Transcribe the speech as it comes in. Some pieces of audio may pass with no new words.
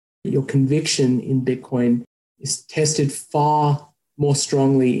Your conviction in Bitcoin is tested far more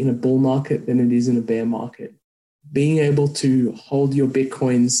strongly in a bull market than it is in a bear market. Being able to hold your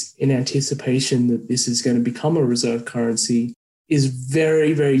Bitcoins in anticipation that this is going to become a reserve currency is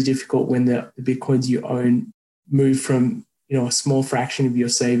very, very difficult when the Bitcoins you own move from, a small fraction of your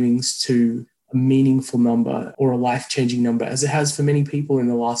savings to a meaningful number or a life-changing number, as it has for many people in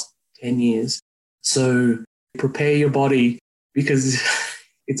the last 10 years. So prepare your body, because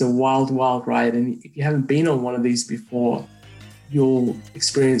it's a wild, wild ride. And if you haven't been on one of these before, you'll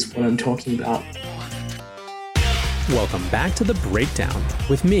experience what I'm talking about. Welcome back to The Breakdown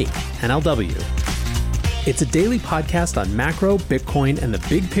with me, NLW. It's a daily podcast on macro, Bitcoin, and the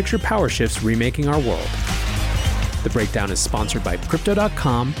big picture power shifts remaking our world. The Breakdown is sponsored by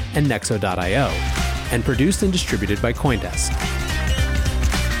Crypto.com and Nexo.io and produced and distributed by CoinDesk.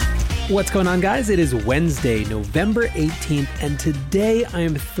 What's going on, guys? It is Wednesday, November 18th, and today I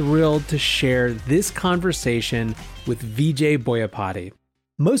am thrilled to share this conversation with Vijay Boyapati.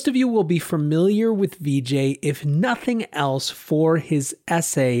 Most of you will be familiar with Vijay, if nothing else, for his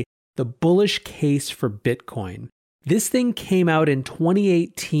essay, The Bullish Case for Bitcoin. This thing came out in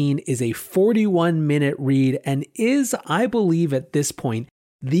 2018, is a 41-minute read, and is, I believe at this point,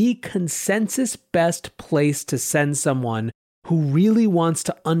 the consensus best place to send someone who really wants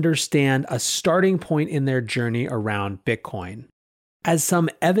to understand a starting point in their journey around Bitcoin. As some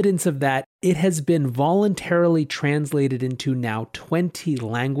evidence of that, it has been voluntarily translated into now 20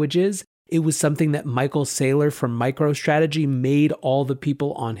 languages. It was something that Michael Saylor from MicroStrategy made all the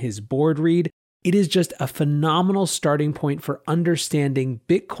people on his board read. It is just a phenomenal starting point for understanding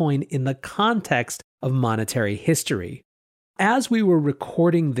Bitcoin in the context of monetary history. As we were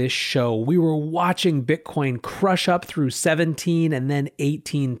recording this show, we were watching Bitcoin crush up through 17 and then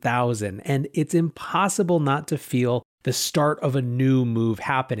 18,000, and it's impossible not to feel the start of a new move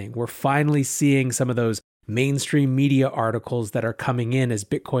happening. We're finally seeing some of those mainstream media articles that are coming in as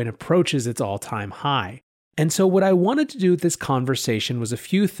Bitcoin approaches its all-time high. And so what I wanted to do with this conversation was a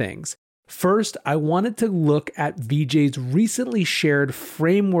few things. First, I wanted to look at Vijay's recently shared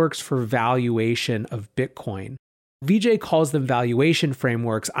frameworks for valuation of Bitcoin. Vijay calls them valuation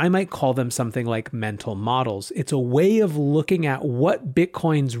frameworks. I might call them something like mental models. It's a way of looking at what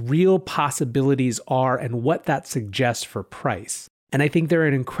Bitcoin's real possibilities are and what that suggests for price. And I think they're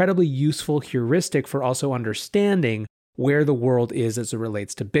an incredibly useful heuristic for also understanding where the world is as it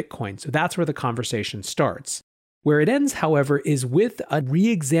relates to Bitcoin. So that's where the conversation starts. Where it ends, however, is with a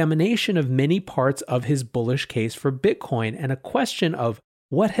re-examination of many parts of his bullish case for Bitcoin and a question of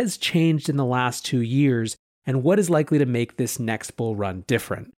what has changed in the last 2 years and what is likely to make this next bull run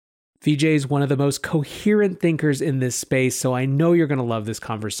different. Vijay is one of the most coherent thinkers in this space, so I know you're going to love this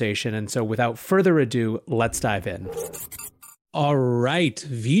conversation. And so without further ado, let's dive in. All right,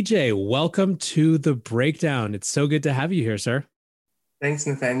 Vijay, welcome to The Breakdown. It's so good to have you here, sir. Thanks,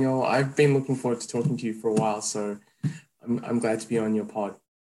 Nathaniel. I've been looking forward to talking to you for a while, so I'm glad to be on your pod.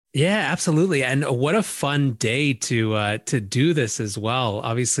 Yeah, absolutely. And what a fun day to do this as well.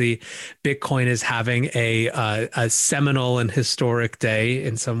 Obviously, Bitcoin is having a seminal and historic day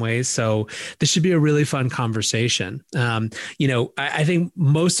in some ways. So this should be a really fun conversation. I think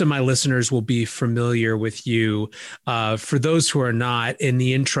most of my listeners will be familiar with you. For those who are not, in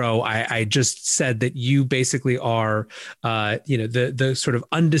the intro, I just said that you basically are, the sort of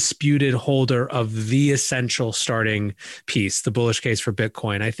undisputed holder of the essential starting piece, the bullish case for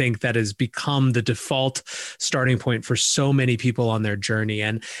Bitcoin. I think that has become the default starting point for so many people on their journey.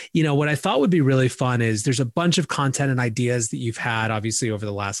 And, what I thought would be really fun is there's a bunch of content and ideas that you've had, obviously, over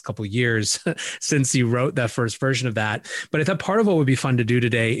the last couple of years since you wrote that first version of that. But I thought part of what would be fun to do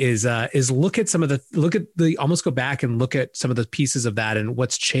today is look at almost go back and look at some of the pieces of that and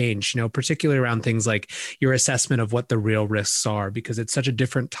what's changed, particularly around things like your assessment of what the real risks are, because it's such a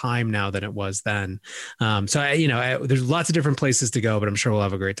different time now than it was then. There's lots of different places to go, but I'm sure we'll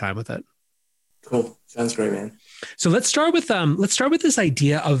have a great time with it. Cool. Sounds great, man. So let's start with this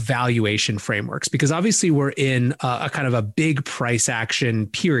idea of valuation frameworks, because obviously we're in a kind of a big price action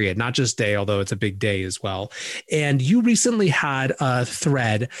period, not just day, although it's a big day as well. And you recently had a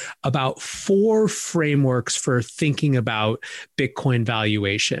thread about 4 frameworks for thinking about Bitcoin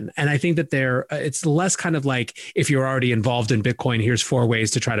valuation. And I think that it's less kind of like, if you're already involved in Bitcoin, here's 4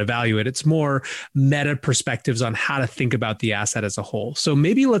 ways to try to value it. It's more meta perspectives on how to think about the asset as a whole. So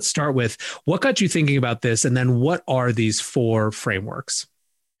maybe let's start with what got you thinking about this, and then what are these 4 frameworks?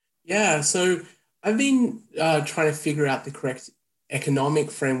 Yeah, so I've been trying to figure out the correct economic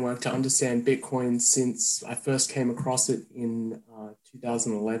framework to understand Bitcoin since I first came across it in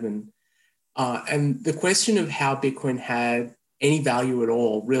 2011. And the question of how Bitcoin had any value at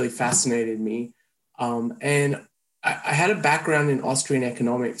all really fascinated me. And I had a background in Austrian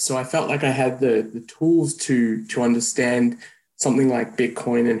economics, so I felt like I had the tools to understand something like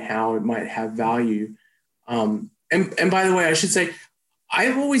Bitcoin and how it might have value. And by the way, I should say,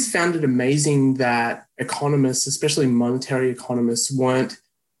 I've always found it amazing that economists, especially monetary economists, weren't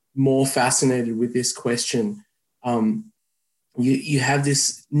more fascinated with this question. You have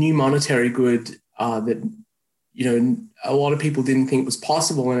this new monetary good that a lot of people didn't think was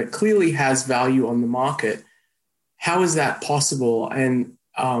possible, and it clearly has value on the market. How is that possible? And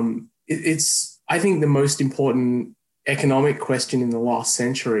it's, I think, the most important economic question in the last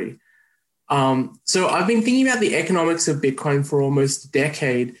century. So I've been thinking about the economics of Bitcoin for almost a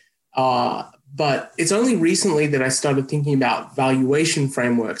decade, but it's only recently that I started thinking about valuation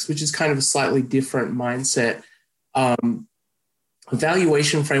frameworks, which is kind of a slightly different mindset.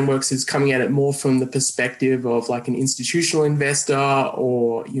 Valuation frameworks is coming at it more from the perspective of like an institutional investor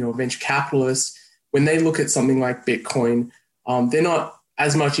or venture capitalist. When they look at something like Bitcoin, they're not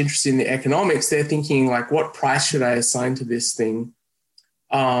as much interested in the economics. They're thinking like, what price should I assign to this thing?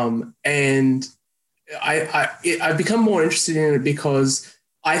 And I've become more interested in it because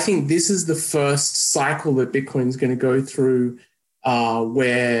I think this is the first cycle that Bitcoin is going to go through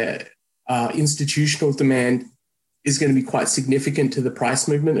where institutional demand is going to be quite significant to the price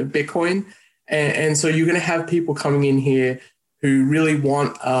movement of Bitcoin. And so you're going to have people coming in here who really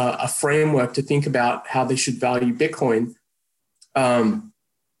want a framework to think about how they should value Bitcoin. So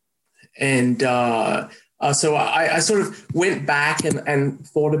I sort of went back and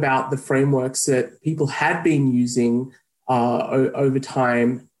thought about the frameworks that people had been using over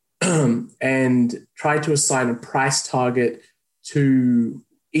time and tried to assign a price target to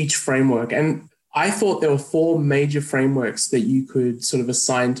each framework. And I thought there were four major frameworks that you could sort of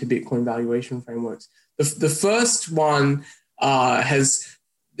assign to Bitcoin valuation frameworks. The first one has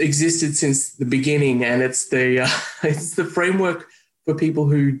existed since the beginning, and it's the framework for people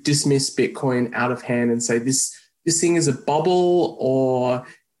who dismiss Bitcoin out of hand and say this thing is a bubble or a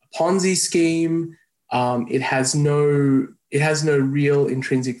Ponzi scheme. It has no real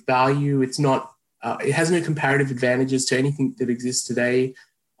intrinsic value. It's not. It has no comparative advantages to anything that exists today,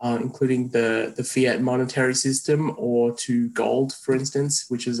 including the fiat monetary system or to gold, for instance,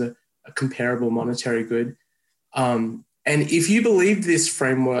 which is a comparable monetary good. And if you believed this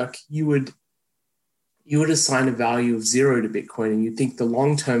framework, you would assign a value of 0 to Bitcoin, and you think the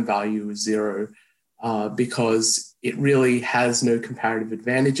long-term value is 0 because it really has no comparative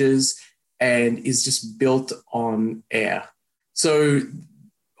advantages and is just built on air. So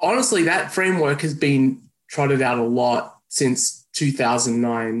honestly, that framework has been trotted out a lot since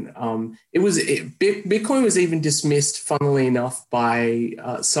 2009. Bitcoin was even dismissed, funnily enough, by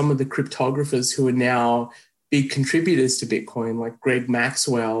some of the cryptographers who are now big contributors to Bitcoin, like Greg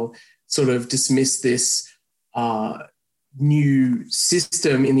Maxwell, sort of dismissed this new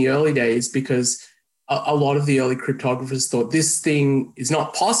system in the early days because a lot of the early cryptographers thought this thing is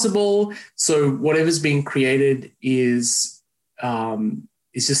not possible. So whatever's being created is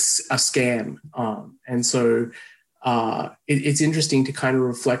just a scam. And so it's interesting to kind of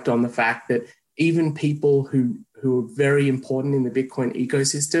reflect on the fact that even people who are very important in the Bitcoin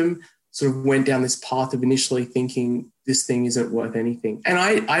ecosystem sort of went down this path of initially thinking this thing isn't worth anything. And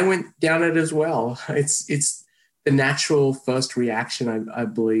I went down it as well. It's the natural first reaction, I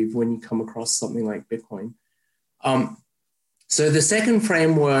believe, when you come across something like Bitcoin. So the second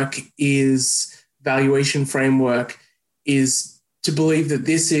valuation framework is to believe that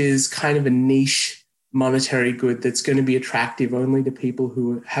this is kind of a niche monetary good that's going to be attractive only to people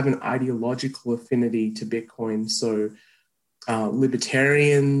who have an ideological affinity to Bitcoin. So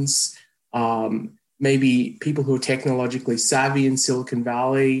libertarians, maybe people who are technologically savvy in Silicon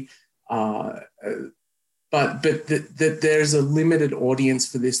Valley, but there's a limited audience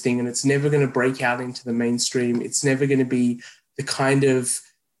for this thing, and it's never going to break out into the mainstream. It's never going to be the kind of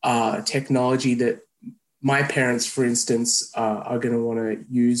technology that my parents, for instance, are going to want to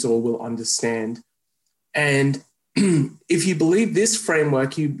use or will understand. And if you believe this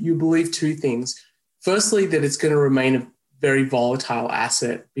framework, you believe two things. Firstly, that it's going to remain a very volatile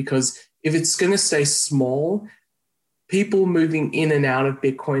asset, because if it's going to stay small, people moving in and out of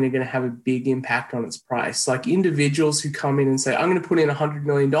Bitcoin are going to have a big impact on its price. Like individuals who come in and say, I'm going to put in $100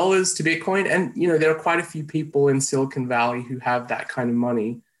 million to Bitcoin. And, there are quite a few people in Silicon Valley who have that kind of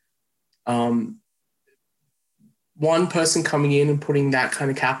money. One person coming in and putting that kind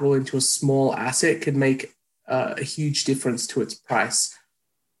of capital into a small asset could make a huge difference to its price.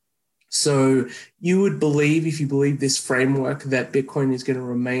 So you would believe, if you believe this framework, that Bitcoin is going to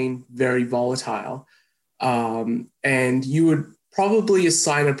remain very volatile. And you would probably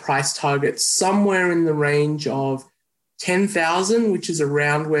assign a price target somewhere in the range of 10,000, which is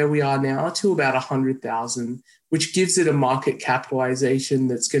around where we are now, to about 100,000, which gives it a market capitalization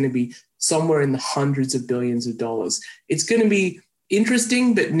that's going to be somewhere in the hundreds of billions of dollars. It's going to be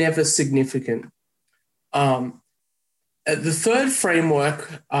interesting, but never significant. The third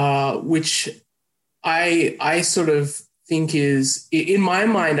framework, which I sort of think is, in my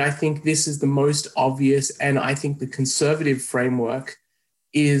mind, I think this is the most obvious, and I think the conservative framework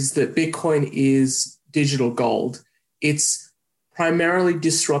is that Bitcoin is digital gold. It's primarily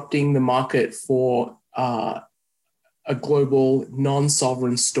disrupting the market for a global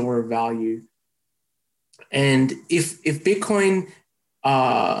non-sovereign store of value. And if Bitcoin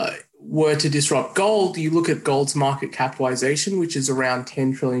were to disrupt gold, you look at gold's market capitalization, which is around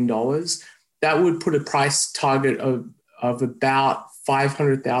 $10 trillion. That would put a price target of about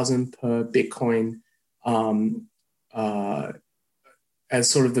 500,000 per Bitcoin as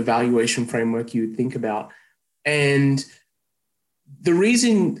sort of the valuation framework you would think about. And the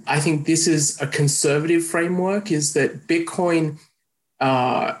reason I think this is a conservative framework is that Bitcoin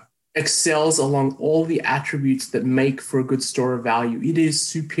excels along all the attributes that make for a good store of value. It is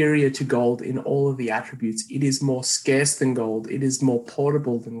superior to gold in all of the attributes. It is more scarce than gold. It is more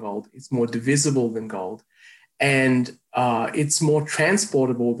portable than gold. It's more divisible than gold. And it's more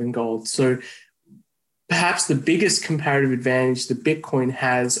transportable than gold. So perhaps the biggest comparative advantage that Bitcoin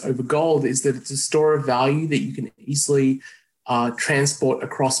has over gold is that it's a store of value that you can easily transport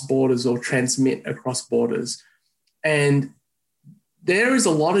across borders or transmit across borders. And there is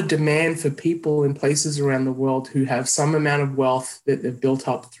a lot of demand for people in places around the world who have some amount of wealth that they've built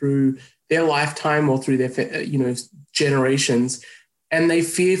up through their lifetime or through their generations, and they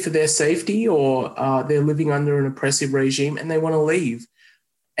fear for their safety, or they're living under an oppressive regime and they want to leave.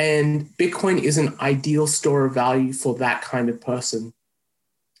 And Bitcoin is an ideal store of value for that kind of person.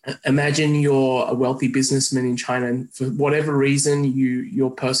 Imagine you're a wealthy businessman in China, and for whatever reason,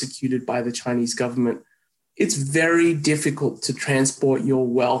 you're persecuted by the Chinese government. It's very difficult to transport your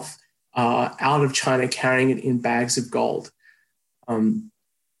wealth out of China carrying it in bags of gold.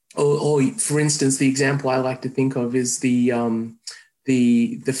 Or for instance, the example I like to think of is the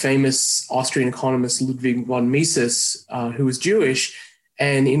famous Austrian economist Ludwig von Mises, who was Jewish,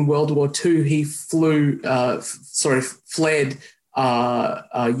 and in World War II he fled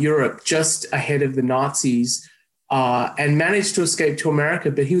Europe just ahead of the Nazis, and managed to escape to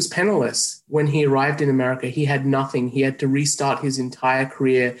America, but he was penniless. When he arrived in America, he had nothing. He had to restart his entire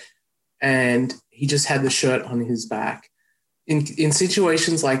career, and he just had the shirt on his back. In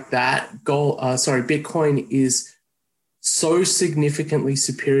situations like that, Bitcoin is so significantly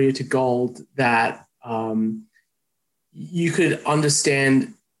superior to gold that you could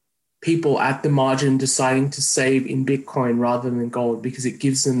understand people at the margin deciding to save in Bitcoin rather than gold, because it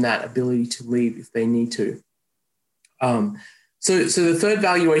gives them that ability to leave if they need to. So the third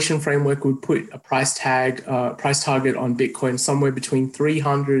valuation framework would put a price target on Bitcoin somewhere between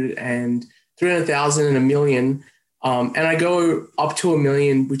 300,000 and $1 million. And I go up to $1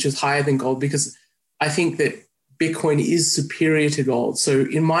 million, which is higher than gold, because I think that Bitcoin is superior to gold. So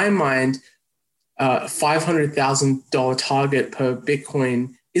in my mind, $500,000 target per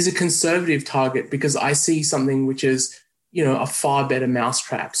Bitcoin is a conservative target, because I see something which is, a far better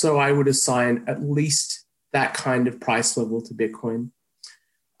mousetrap. So I would assign at least that kind of price level to Bitcoin.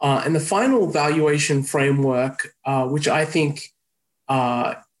 And the final valuation framework, which I think,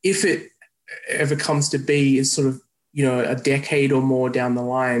 if it ever comes to be, is sort of, a decade or more down the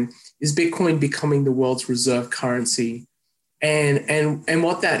line, is Bitcoin becoming the world's reserve currency. And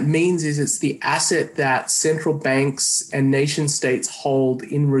what that means is it's the asset that central banks and nation states hold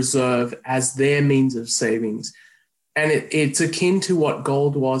in reserve as their means of savings. And it's akin to what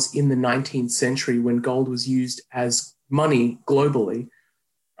gold was in the 19th century, when gold was used as money globally.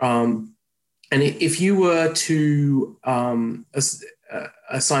 And if you were to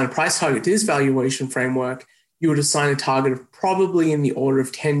assign a price target to this valuation framework, you would assign a target of probably in the order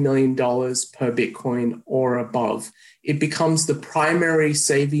of $10 million per Bitcoin or above. It becomes the primary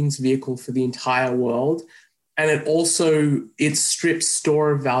savings vehicle for the entire world. And it strips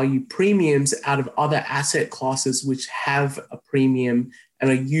store of value premiums out of other asset classes which have a premium and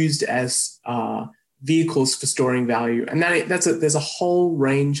are used as vehicles for storing value. And there's a whole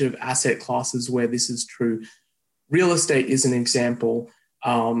range of asset classes where this is true. Real estate is an example.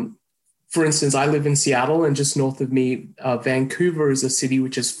 For instance, I live in Seattle, and just north of me, Vancouver is a city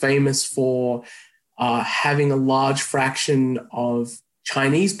which is famous for having a large fraction of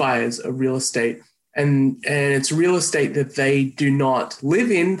Chinese buyers of real estate. And it's real estate that they do not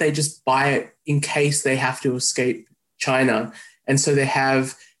live in. They just buy it in case they have to escape China. And so they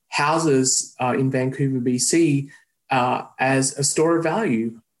have houses in Vancouver, BC, as a store of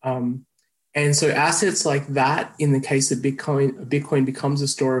value. And so assets like that, in the case of Bitcoin becomes a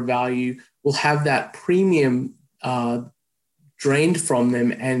store of value, will have that premium drained from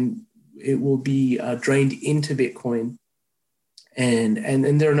them, and it will be drained into Bitcoin. And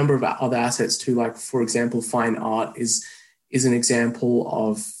there are a number of other assets too, like, for example, fine art is an example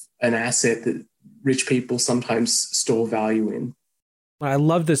of an asset that rich people sometimes store value in. I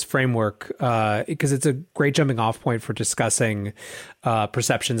love this framework because it's a great jumping off point for discussing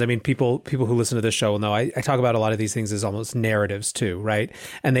perceptions. I mean, people who listen to this show will know I talk about a lot of these things as almost narratives too, right?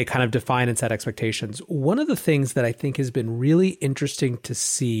 And they kind of define and set expectations. One of the things that I think has been really interesting to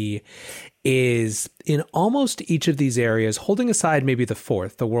see is in almost each of these areas, holding aside maybe the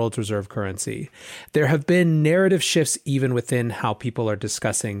fourth, the world's reserve currency, there have been narrative shifts even within how people are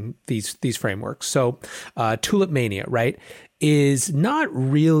discussing these frameworks. So tulip mania, right, is not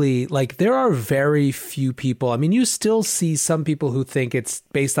really like, there are very few people. I mean, you still see some people who think it's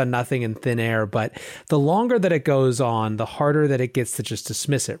based on nothing and thin air, but the longer that it goes on, the harder that it gets to just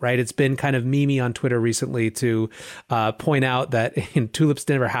dismiss it, right? It's been kind of memey on Twitter recently to point out that tulips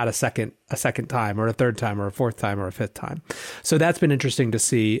never had a second time or a third time or a fourth time or a fifth time. So that's been interesting to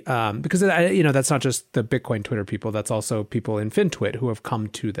see because, that's not just the Bitcoin Twitter people. That's also people in FinTwit who have come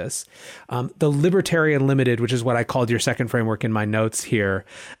to this. The Libertarian Limited, which is what I called your second framework in my notes here,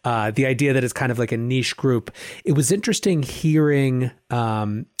 the idea that it's kind of like a niche group. It was interesting hearing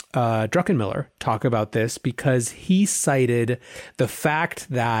Druckenmiller talk about this because he cited the fact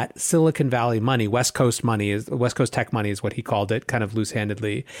that Silicon Valley money, West Coast tech money is what he called it, kind of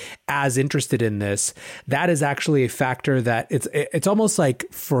loose-handedly, as interested in this. That is actually a factor that it's almost like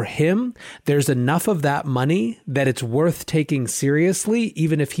for him, there's enough of that money that it's worth taking seriously,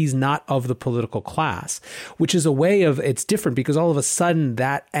 even if he's not of the political class, which is a way of, it's different because all of a sudden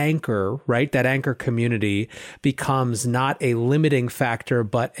that anchor, right, that anchor community becomes not a limiting factor,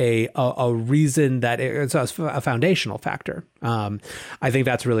 but a reason that it's a foundational factor. I think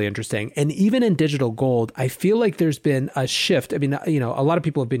that's really interesting. And even in digital gold, I feel like there's been a shift. I mean, a lot of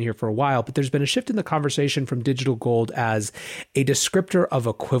people have been here for a while, but there's been a shift in the conversation from digital gold as a descriptor of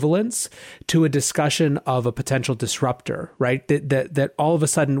equivalence to a discussion of a potential disruptor, right? That all of a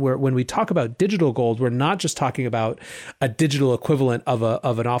sudden, when we talk about digital gold, we're not just talking about a digital equivalent of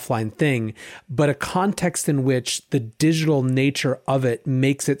an offline thing, but a context in which the digital nature of it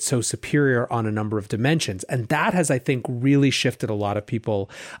makes it so superior on a number of dimensions. And that has, I think, really shifted a lot of people,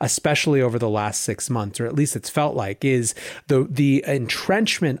 especially over the last 6 months, or at least it's felt like, is the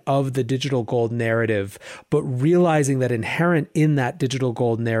entrenchment of the digital gold narrative, but realizing that inherent in that digital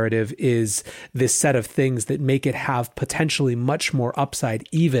gold narrative is this set of things that make it have potentially much more upside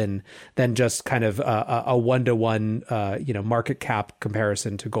even than just kind of a one-to-one market cap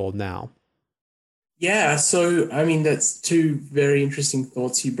comparison to gold now. Yeah, so I mean, that's two very interesting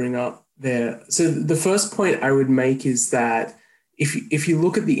thoughts you bring up there. So the first point I would make is that if you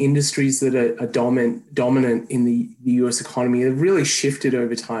look at the industries that are dominant in the US economy, they've really shifted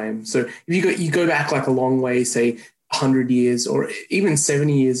over time. So if you go back like a long way, say 100 years or even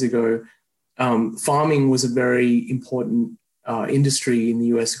 70 years ago, farming was a very important industry in the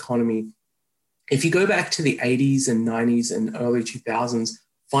US economy. If you go back to the 80s and 90s and early 2000s,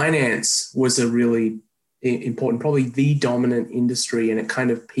 finance was a really important, probably the dominant industry, and it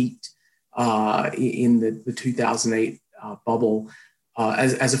kind of peaked in the 2008 bubble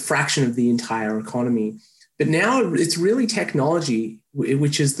as a fraction of the entire economy. But now it's really technology,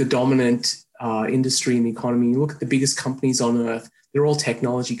 which is the dominant industry in the economy. You look at the biggest companies on earth, they're all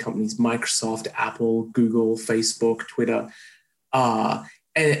technology companies: Microsoft, Apple, Google, Facebook, Twitter.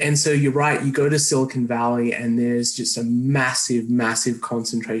 And so you're right, you go to Silicon Valley and there's just a massive, massive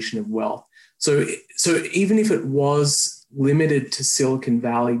concentration of wealth. So even if it was limited to Silicon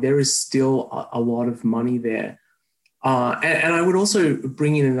Valley, there is still a lot of money there. And I would also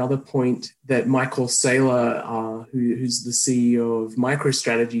bring in another point that Michael Saylor, who's the CEO of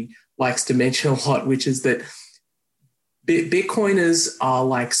MicroStrategy, likes to mention a lot, which is that Bitcoiners are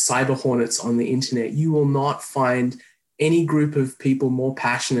like cyber hornets on the internet. You will not find any group of people more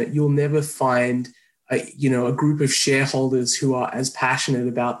passionate. You'll never find a group of shareholders who are as passionate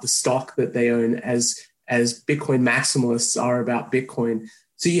about the stock that they own as Bitcoin maximalists are about Bitcoin.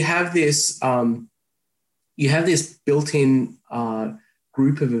 So you have this built-in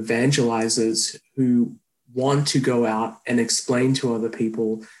group of evangelizers who want to go out and explain to other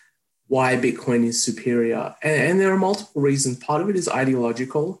people why Bitcoin is superior. And there are multiple reasons. Part of it is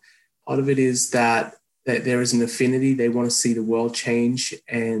ideological. Part of it is that there is an affinity. They want to see the world change,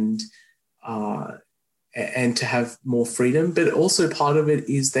 and and to have more freedom. But also part of it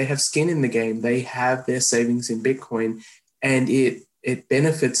is they have skin in the game. They have their savings in Bitcoin, and it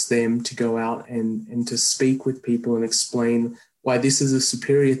benefits them to go out and to speak with people and explain why this is a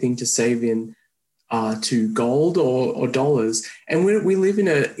superior thing to save in to gold or dollars. And we live in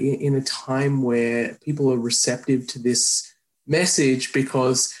a time where people are receptive to this message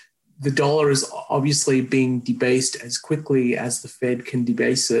because the dollar is obviously being debased as quickly as the Fed can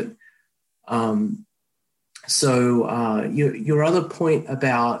debase it. So your other point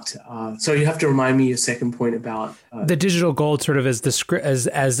about, so you have to remind me your second point about the digital gold, sort of as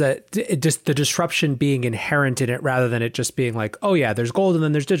just the disruption being inherent in it, rather than it just being like, oh yeah, there's gold and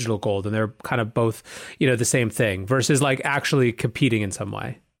then there's digital gold, and they're kind of both, the same thing, versus like actually competing in some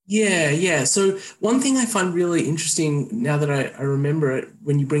way. Yeah. So one thing I find really interesting now that I remember it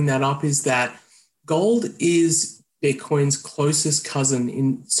when you bring that up is that gold is Bitcoin's closest cousin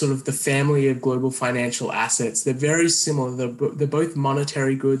in sort of the family of global financial assets. They're very similar. They're both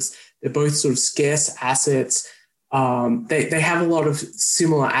monetary goods. They're both sort of scarce assets. They have a lot of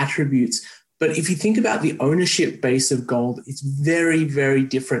similar attributes. But if you think about the ownership base of gold, it's very, very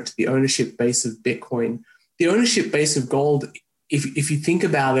different to the ownership base of Bitcoin. The ownership base of gold, if you think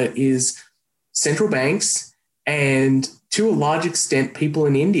about it, is central banks and to a large extent people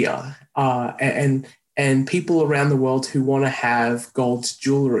in India and people around the world who want to have gold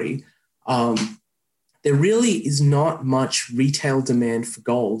jewelry. There really is not much retail demand for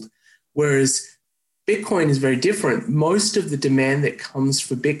gold, whereas Bitcoin is very different. Most of the demand that comes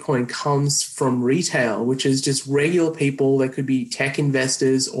for Bitcoin comes from retail, which is just regular people. They could be tech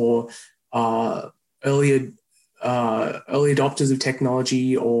investors or early adopters of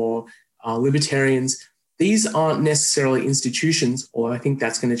technology or libertarians. These aren't necessarily institutions, or I think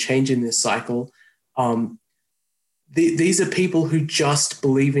that's going to change in this cycle. These are people who just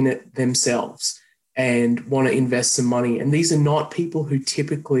believe in it themselves and want to invest some money. And these are not people who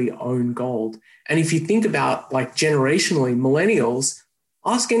typically own gold. And if you think about like generationally, millennials,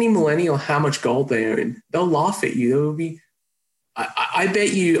 ask any millennial how much gold they own. They'll laugh at you. There will be, I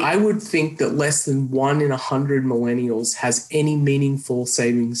bet you, I would think that less than 1 in 100 millennials has any meaningful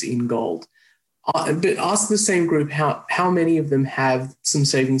savings in gold. But ask the same group how many of them have some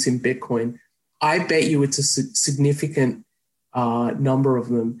savings in Bitcoin. I bet you it's a significant number of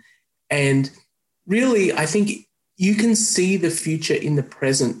them. And really, I think you can see the future in the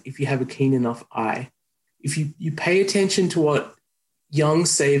present if you have a keen enough eye. If you pay attention to what young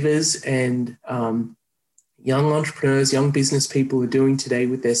savers and young entrepreneurs, young business people are doing today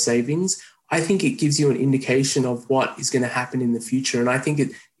with their savings, I think it gives you an indication of what is going to happen in the future. And I think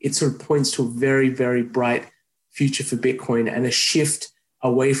it sort of points to a very, very bright future for Bitcoin and a shift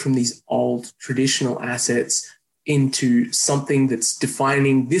away from these old traditional assets into something that's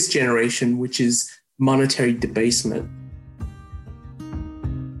defining this generation, which is monetary debasement.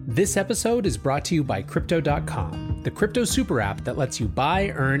 This episode is brought to you by Crypto.com, the crypto super app that lets you buy,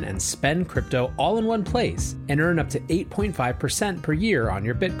 earn, and spend crypto all in one place and earn up to 8.5% per year on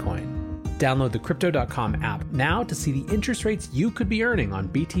your Bitcoin. Download the Crypto.com app now to see the interest rates you could be earning on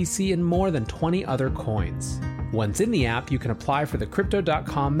BTC and more than 20 other coins. Once in the app, you can apply for the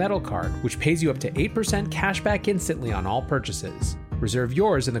Crypto.com Metal Card, which pays you up to 8% cash back instantly on all purchases. Reserve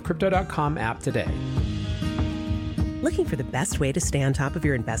yours in the Crypto.com app today. Looking for the best way to stay on top of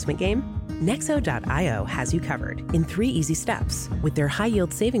your investment game? Nexo.io has you covered in 3 easy steps with their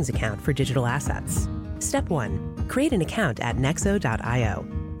high-yield savings account for digital assets. Step 1. Create an account at Nexo.io.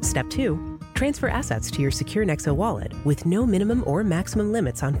 Step 2. Transfer assets to your secure Nexo wallet with no minimum or maximum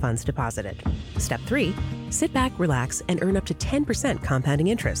limits on funds deposited. Step 3. Sit back, relax, and earn up to 10% compounding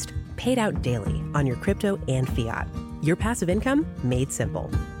interest, paid out daily on your crypto and fiat. Your passive income made simple.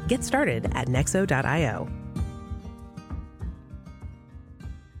 Get started at Nexo.io.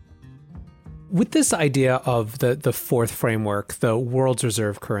 With this idea of the fourth framework, the world's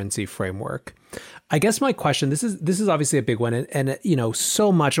reserve currency framework, I guess my question, this is obviously a big one, and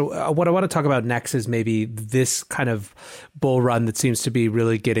so much. What I want to talk about next is maybe this kind of bull run that seems to be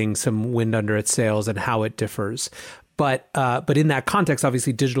really getting some wind under its sails and how it differs. But in that context,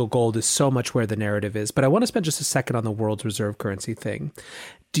 obviously, digital gold is so much where the narrative is. But I want to spend just a second on the world's reserve currency thing.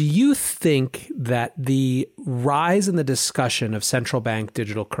 Do you think that the rise in the discussion of central bank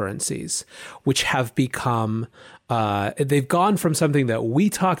digital currencies, which have become they've gone from something that we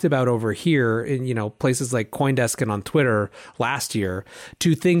talked about over here in, places like CoinDesk and on Twitter last year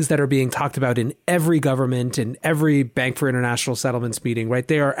to things that are being talked about in every government and every Bank for International Settlements meeting, right?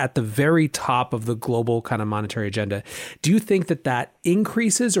 They are at the very top of the global kind of monetary agenda. Do you think that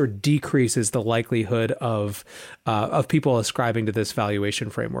increases or decreases the likelihood of people ascribing to this valuation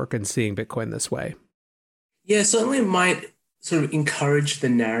framework and seeing Bitcoin this way? Yeah, certainly it might sort of encourage the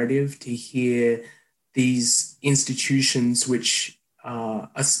narrative to hear these institutions, which are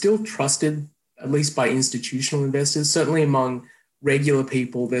still trusted, at least by institutional investors. Certainly among regular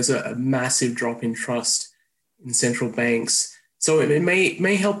people, there's a massive drop in trust in central banks. So it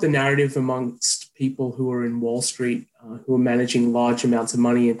may help the narrative amongst people who are in Wall Street, who are managing large amounts of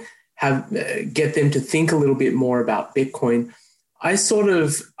money, and get them to think a little bit more about Bitcoin. I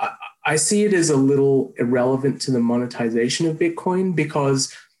see it as a little irrelevant to the monetization of Bitcoin,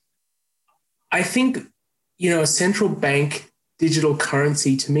 because I think, a central bank digital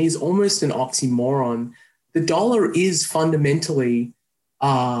currency to me is almost an oxymoron. The dollar is fundamentally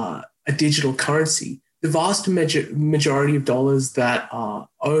a digital currency. The vast majority of dollars that are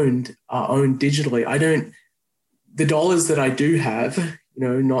owned digitally. The dollars that I do have,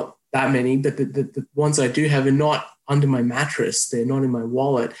 not that many, but the ones I do have are not under my mattress. They're not in my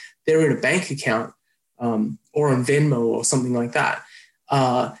wallet. They're in a bank account or on Venmo or something like that.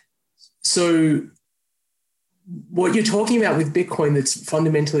 So what you're talking about with Bitcoin that's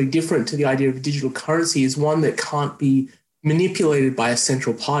fundamentally different to the idea of digital currency is one that can't be manipulated by a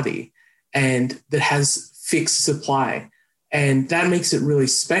central party and that has fixed supply. And that makes it really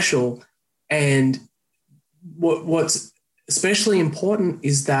special. And what's especially important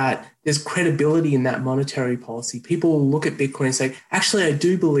is that there's credibility in that monetary policy. People will look at Bitcoin and say, actually, I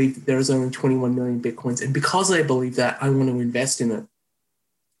do believe that there is only 21 million Bitcoins. And because I believe that, I want to invest in it.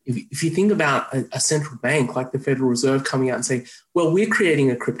 If you think about a central bank like the Federal Reserve coming out and saying, well, we're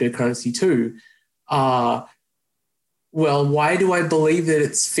creating a cryptocurrency too. Well, why do I believe that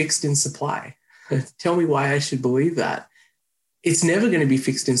it's fixed in supply? Tell me why I should believe that. It's never going to be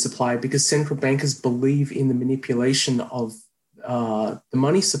fixed in supply because central bankers believe in the manipulation of the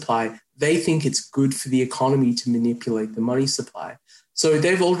money supply. They think it's good for the economy to manipulate the money supply. So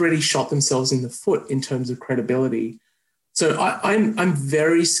they've already shot themselves in the foot in terms of credibility. So I'm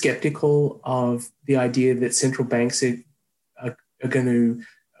very skeptical of the idea that central banks are going to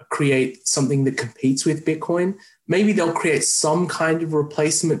create something that competes with Bitcoin. Maybe they'll create some kind of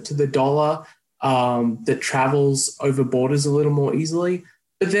replacement to the dollar that travels over borders a little more easily.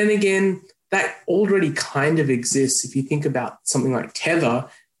 But then again, that already kind of exists. If you think about something like Tether,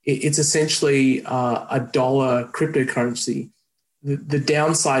 it's essentially a dollar cryptocurrency. The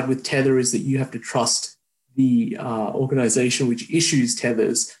downside with Tether is that you have to trust the organization which issues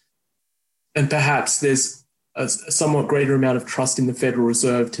tethers. And perhaps there's a somewhat greater amount of trust in the Federal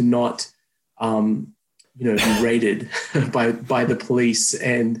Reserve to not be raided by the police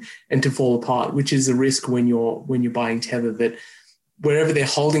and to fall apart, which is a risk when you're buying Tether, that wherever they're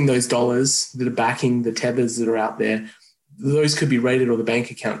holding those dollars that are backing the tethers that are out there, those could be raided or the bank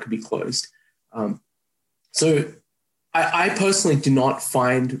account could be closed. So I personally do not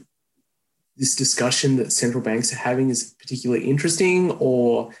find this discussion that central banks are having is particularly interesting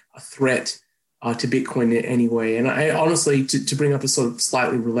or a threat to Bitcoin in any way. And I honestly, to bring up a sort of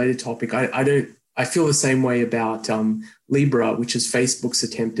slightly related topic, I feel the same way about Libra, which is Facebook's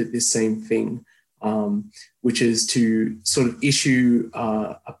attempt at this same thing, which is to sort of issue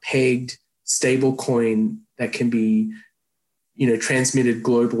a pegged stable coin that can be, transmitted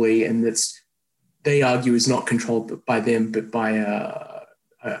globally, and they argue is not controlled by them, but by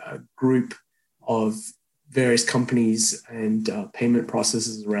a group of various companies and payment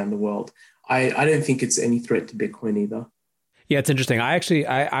processes around the world. I don't think it's any threat to Bitcoin either. Yeah, it's interesting.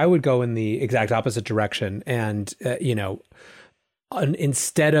 I would go in the exact opposite direction. And,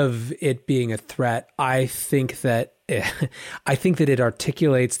 instead of it being a threat, I think that it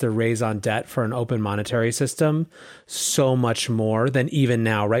articulates the raison d'etre for an open monetary system so much more than even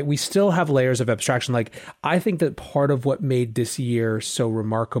now, right? We still have layers of abstraction. Like, I think that part of what made this year so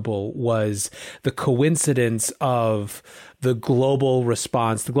remarkable was the coincidence of the global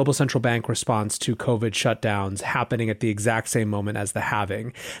response, the global central bank response to COVID shutdowns happening at the exact same moment as the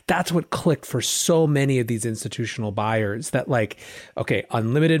halving. That's what clicked for so many of these institutional buyers, that okay,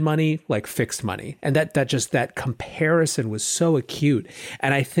 unlimited money, fixed money. And that comparison was so acute.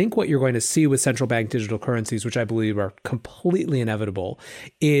 And I think what you're going to see with central bank digital currencies, which I believe are completely inevitable,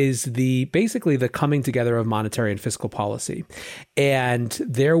 is basically the coming together of monetary and fiscal policy. And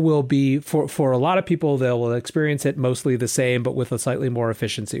there will be, for a lot of people, they will experience it mostly the same, but with a slightly more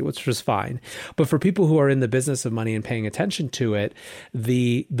efficiency, which was fine. But for people who are in the business of money and paying attention to it,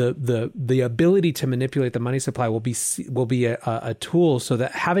 the ability to manipulate the money supply will be a tool, so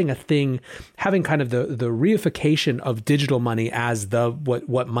that having kind of the reification representation of digital money as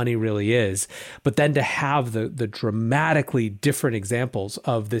what money really is. But then to have the dramatically different examples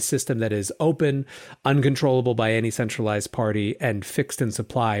of this system that is open, uncontrollable by any centralized party, and fixed in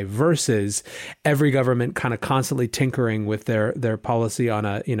supply versus every government kind of constantly tinkering with their policy on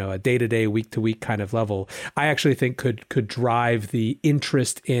a day-to-day, week-to-week kind of level, I actually think could drive the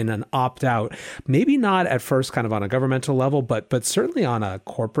interest in an opt-out, maybe not at first kind of on a governmental level, but certainly on a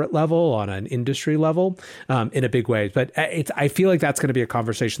corporate level, on an industry level, in a big way. But I feel like that's going to be a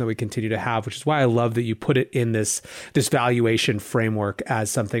conversation that we continue to have, which is why I love that you put it in this valuation framework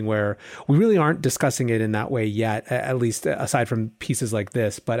as something where we really aren't discussing it in that way yet, at least aside from pieces like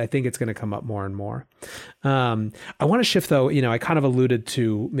this, but I think it's going to come up more and more. I want to shift though, I kind of alluded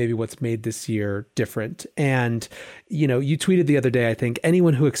to maybe what's made this year different. And, you tweeted the other day, I think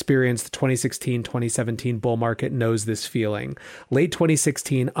anyone who experienced the 2016, 2017 bull market knows this feeling. Late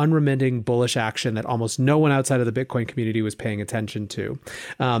 2016, unremitting bullish action that almost no one outside of the Bitcoin community was paying attention to.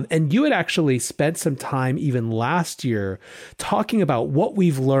 And you had actually spent some time even last year talking about what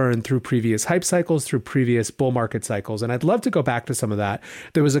we've learned through previous hype cycles, through previous bull market cycles. And I'd love to go back to some of that.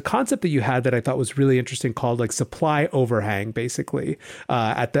 There was a concept that you had that I thought was really interesting called like supply overhang, basically,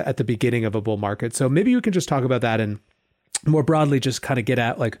 at the beginning of a bull market. So maybe you can just talk about that and more broadly just kind of get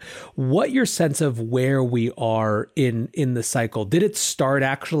at like what your sense of where we are in the cycle. Did it start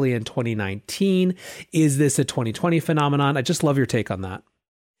actually in 2019? Is this a 2020 phenomenon? I just love your take on that.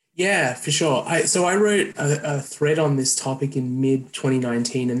 Yeah, for sure. I wrote a thread on this topic in mid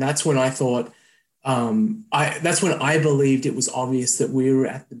 2019, and that's when I thought that's when I believed it was obvious that we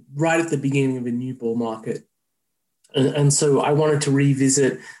were right at the beginning of a new bull market. And so I wanted to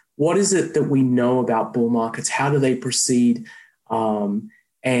revisit what is it that we know about bull markets? How do they proceed? And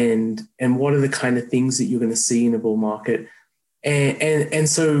what are the kind of things that you're going to see in a bull market? And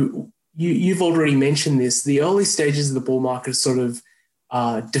so you've already mentioned this. The early stages of the bull market are sort of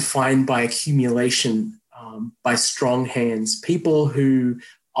defined by accumulation, by strong hands, people who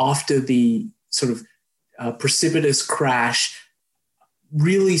after the sort of precipitous crash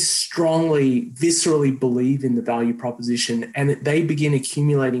really strongly, viscerally believe in the value proposition, and they begin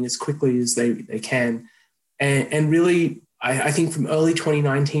accumulating as quickly as they can. And really, I think from early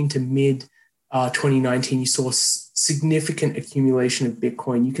 2019 to mid 2019, you saw significant accumulation of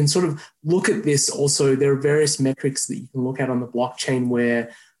Bitcoin. You can sort of look at this also. There are various metrics that you can look at on the blockchain where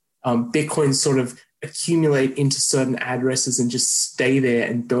Bitcoins sort of accumulate into certain addresses and just stay there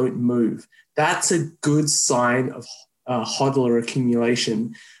and don't move. That's a good sign of hodler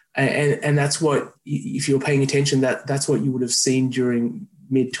accumulation. And that's what, if you're paying attention, that's what you would have seen during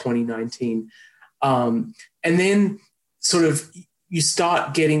mid 2019. And then sort of you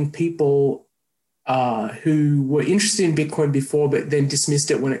start getting people who were interested in Bitcoin before, but then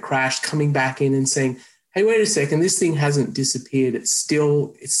dismissed it when it crashed, coming back in and saying, hey, wait a second, this thing hasn't disappeared. It's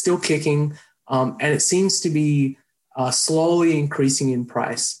still kicking. And it seems to be slowly increasing in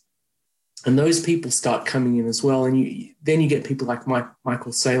price. And those people start coming in as well. And then you get people like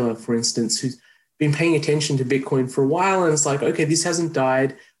Michael Saylor, for instance, who's been paying attention to Bitcoin for a while. And it's like, okay, this hasn't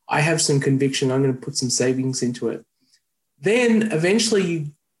died. I have some conviction. I'm going to put some savings into it. Then eventually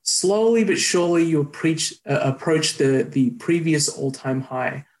you slowly but surely you approach the previous all-time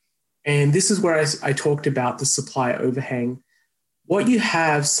high. And this is where I talked about the supply overhang. What you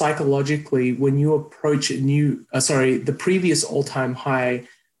have psychologically when you approach the previous all-time high,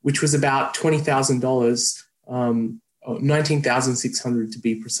 which was about $20,000, $19,600 to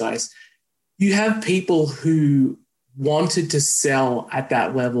be precise. You have people who wanted to sell at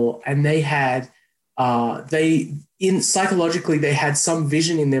that level, and they had psychologically they had some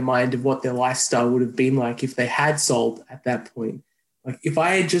vision in their mind of what their lifestyle would have been like if they had sold at that point. Like if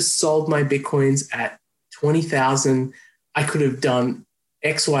I had just sold my Bitcoins at 20,000, I could have done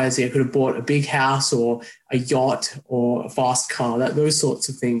X, Y, Z. I could have bought a big house or a yacht or a fast car, those sorts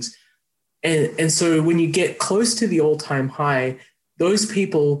of things. And so when you get close to the all-time high, those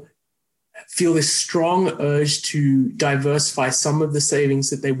people feel this strong urge to diversify some of the savings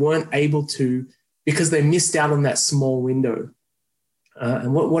that they weren't able to because they missed out on that small window.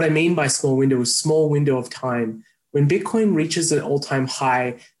 And what I mean by small window is small window of time. When Bitcoin reaches an all-time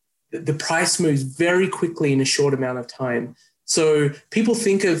high, the price moves very quickly in a short amount of time. So people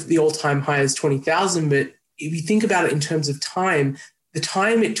think of the all-time high as 20,000, but if you think about it in terms of time, the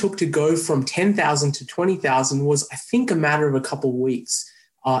time it took to go from 10,000 to 20,000 was, I think, a matter of a couple of weeks.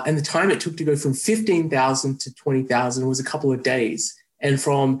 And the time it took to go from 15,000 to 20,000 was a couple of days. And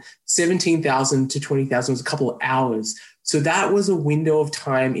from 17,000 to 20,000 was a couple of hours. So that was a window of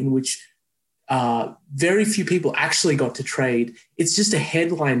time in which very few people actually got to trade. It's just a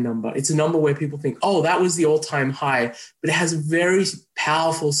headline number. It's a number where people think, oh, that was the all-time high, but it has a very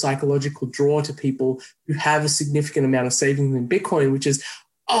powerful psychological draw to people who have a significant amount of savings in Bitcoin, which is,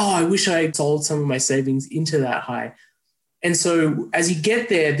 oh, I wish I had sold some of my savings into that high. And so as you get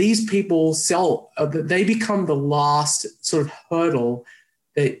there, these people sell, they become the last sort of hurdle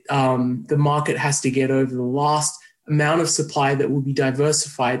that the market has to get over, the last amount of supply that will be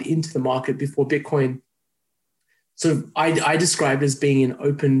diversified into the market before Bitcoin. So I describe it as being in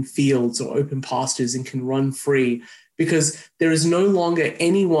open fields or open pastures and can run free, because there is no longer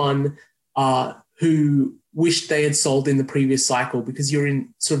anyone who wished they had sold in the previous cycle, because you're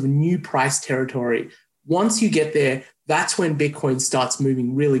in sort of a new price territory. Once you get there, that's when Bitcoin starts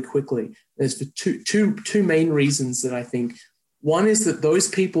moving really quickly. There's for two main reasons that I think. One is that those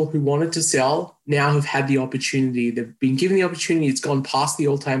people who wanted to sell now have had the opportunity. They've been given the opportunity. It's gone past the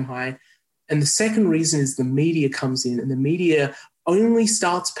all-time high. And the second reason is the media comes in, and the media only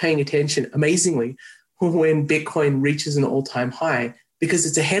starts paying attention, amazingly, when Bitcoin reaches an all-time high, because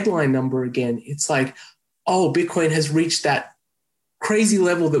it's a headline number again. It's like, oh, Bitcoin has reached that crazy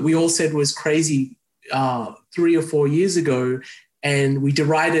level that we all said was crazy 3 or 4 years ago. And we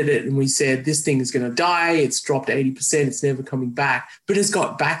derided it and we said, this thing is going to die. It's dropped 80%. It's never coming back, but it's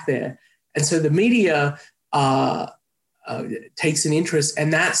got back there. And so the media takes an interest,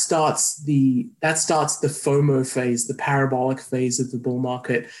 and that starts the FOMO phase, the parabolic phase of the bull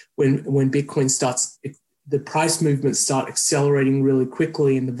market, when Bitcoin starts, the price movements start accelerating really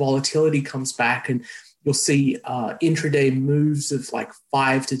quickly and the volatility comes back, and you'll see intraday moves of like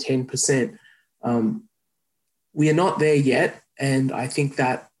 5 to 10%. We are not there yet. And I think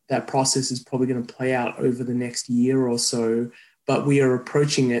that process is probably going to play out over the next year or so, but we are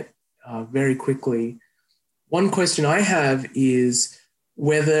approaching it very quickly. One question I have is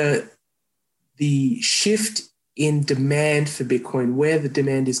whether the shift in demand for Bitcoin, where the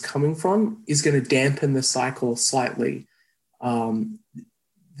demand is coming from, is going to dampen the cycle slightly.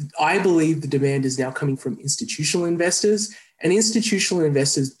 I believe the demand is now coming from institutional investors, and institutional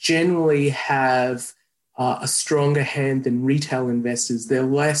investors generally have a stronger hand than retail investors. They're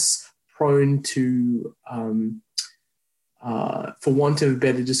less prone to, for want of a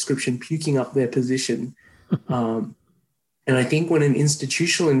better description, puking up their position. And I think when an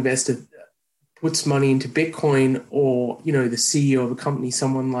institutional investor puts money into Bitcoin, or, the CEO of a company,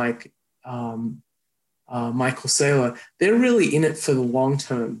 someone like Michael Saylor, they're really in it for the long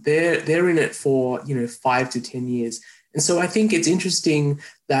term. They're in it for 5 to 10 years. And so I think it's interesting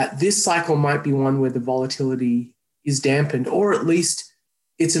that this cycle might be one where the volatility is dampened, or at least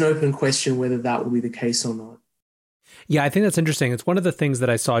it's an open question whether that will be the case or not. Yeah, I think that's interesting. It's one of the things that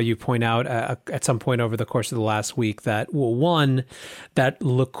I saw you point out at some point over the course of the last week, that, well, one, that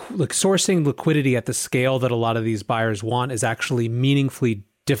sourcing liquidity at the scale that a lot of these buyers want is actually meaningfully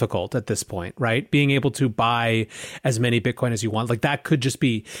difficult at this point, right? Being able to buy as many Bitcoin as you want, like that could just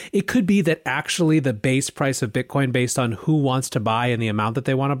be, it could be that actually the base price of Bitcoin based on who wants to buy and the amount that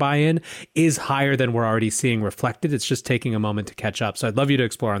they want to buy in is higher than we're already seeing reflected. It's just taking a moment to catch up. So I'd love you to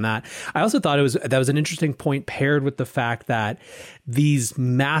explore on that. I also thought that was an interesting point, paired with the fact that these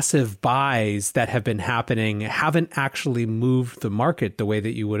massive buys that have been happening haven't actually moved the market the way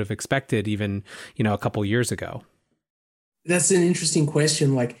that you would have expected even, a couple years ago. That's an interesting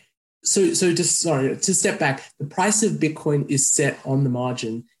question. To step back, the price of Bitcoin is set on the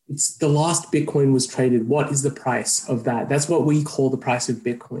margin. It's the last Bitcoin was traded. What is the price of that? That's what we call the price of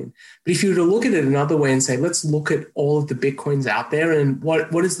Bitcoin. But if you were to look at it another way and say, let's look at all of the Bitcoins out there and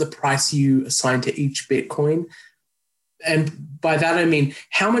what is the price you assign to each Bitcoin? And by that, I mean,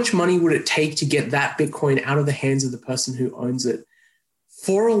 how much money would it take to get that Bitcoin out of the hands of the person who owns it?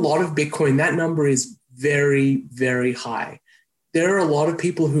 For a lot of Bitcoin, that number is very, very high. There are a lot of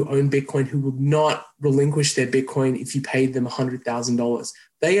people who own Bitcoin who would not relinquish their Bitcoin if you paid them $100,000.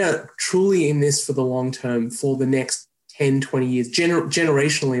 They are truly in this for the long term, for the next 10, 20 years,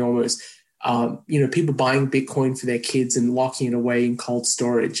 generationally almost. People buying Bitcoin for their kids and locking it away in cold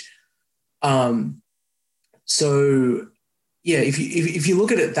storage. If you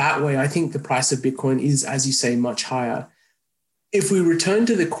look at it that way, I think the price of Bitcoin is, as you say, much higher. If we return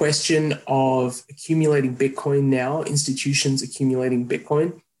to the question of accumulating Bitcoin now, institutions accumulating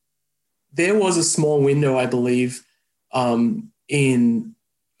Bitcoin, there was a small window, I believe, in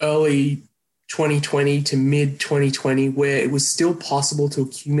early 2020 to mid 2020, where it was still possible to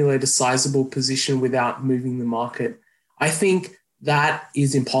accumulate a sizable position without moving the market. I think that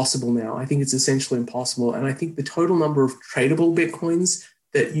is impossible now. I think it's essentially impossible. And I think the total number of tradable Bitcoins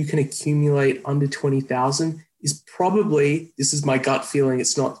that you can accumulate under 20,000 is probably, this is my gut feeling,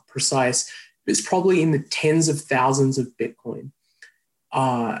 it's not precise, It's probably in the tens of thousands of Bitcoin.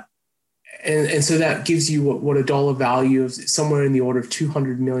 And so that gives you what a dollar value of somewhere in the order of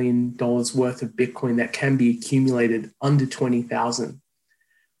 $200 million worth of Bitcoin that can be accumulated under 20,000.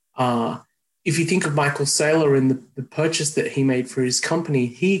 If you think of Michael Saylor and the purchase that he made for his company,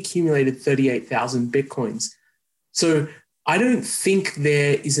 he accumulated 38,000 Bitcoins. So I don't think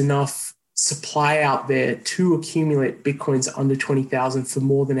there is enough supply out there to accumulate Bitcoins under 20,000 for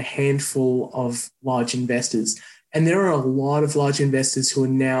more than a handful of large investors. And there are a lot of large investors who are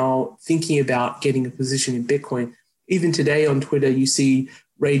now thinking about getting a position in Bitcoin. Even today on Twitter, you see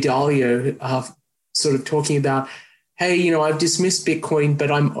Ray Dalio sort of talking about, hey, I've dismissed Bitcoin,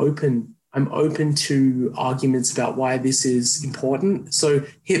 but I'm open. I'm open to arguments about why this is important. So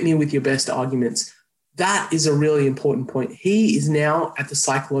hit me with your best arguments. That is a really important point. He is now at the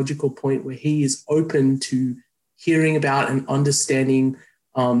psychological point where he is open to hearing about and understanding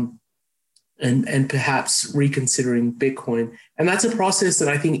and perhaps reconsidering Bitcoin. And that's a process that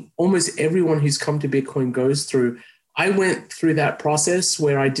I think almost everyone who's come to Bitcoin goes through. I went through that process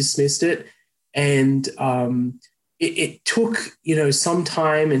where I dismissed it, and it took some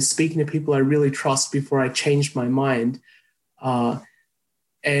time and speaking to people I really trust before I changed my mind.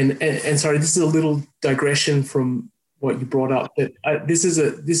 And sorry, this is a little digression from what you brought up, but this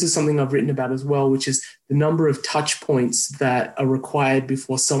is something I've written about as well, which is the number of touch points that are required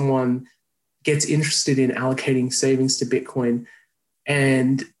before someone gets interested in allocating savings to Bitcoin.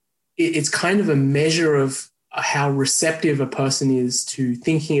 And it's kind of a measure of how receptive a person is to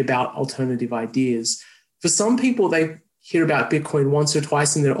thinking about alternative ideas. For some people, they hear about Bitcoin once or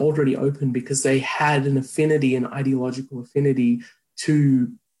twice and they're already open because they had an affinity, an ideological affinity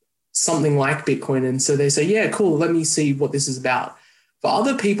to something like Bitcoin. And so they say, yeah, cool, let me see what this is about. For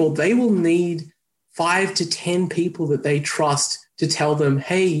other people, they will need 5 to 10 people that they trust to tell them,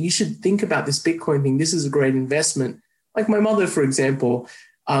 hey, you should think about this Bitcoin thing. This is a great investment. Like my mother, for example,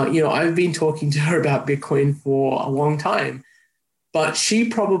 I've been talking to her about Bitcoin for a long time, but she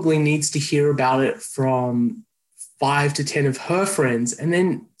probably needs to hear about it from 5 to 10 of her friends. And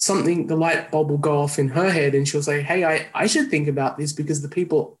then the light bulb will go off in her head and she'll say, hey, I should think about this because the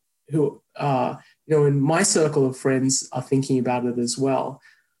people who, in my circle of friends are thinking about it as well.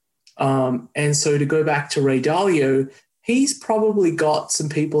 And so to go back to Ray Dalio, he's probably got some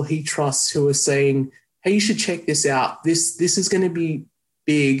people he trusts who are saying, hey, you should check this out. This is going to be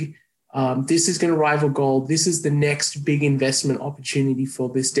big. This is going to rival gold. This is the next big investment opportunity for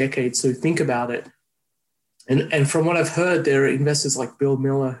this decade. So think about it. And from what I've heard, there are investors like Bill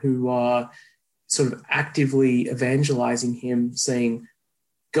Miller who are sort of actively evangelizing him, saying,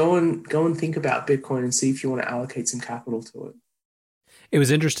 go and think about Bitcoin and see if you want to allocate some capital to it. It was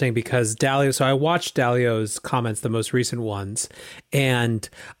interesting because Dalio, so I watched Dalio's comments, the most recent ones, and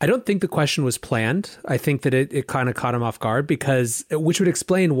I don't think the question was planned. I think that it kind of caught him off guard which would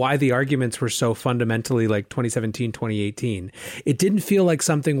explain why the arguments were so fundamentally like 2017, 2018. It didn't feel like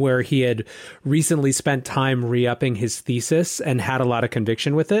something where he had recently spent time re-upping his thesis and had a lot of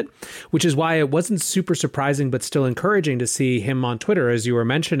conviction with it, which is why it wasn't super surprising, but still encouraging to see him on Twitter, as you were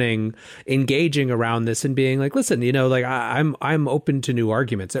mentioning, engaging around this and being like, listen, I'm open to new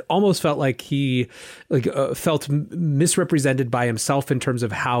arguments. It almost felt like he felt misrepresented by himself in terms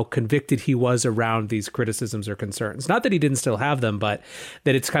of how convicted he was around these criticisms or concerns. Not that he didn't still have them, but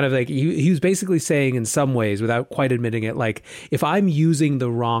that it's kind of like he was basically saying in some ways, without quite admitting it, like, if I'm using the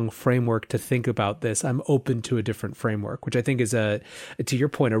wrong framework to think about this, I'm open to a different framework, which I think is to your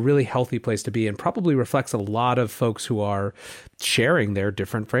point, a really healthy place to be, and probably reflects a lot of folks who are sharing their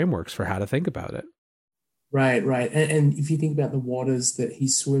different frameworks for how to think about it. Right. And if you think about the waters that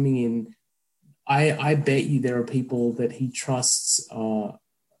he's swimming in, I bet you there are people that he trusts or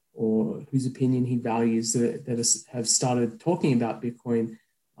whose opinion he values that have started talking about Bitcoin.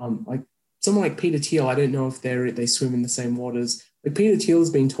 Like someone like Peter Thiel, I don't know if they swim in the same waters, but Peter Thiel has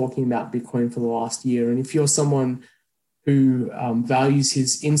been talking about Bitcoin for the last year. And if you're someone who values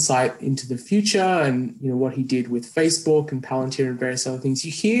his insight into the future and what he did with Facebook and Palantir and various other things,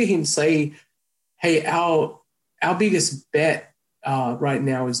 you hear him say, hey, our biggest bet right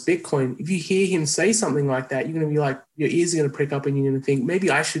now is Bitcoin. If you hear him say something like that, you're going to be like, your ears are going to prick up and you're going to think,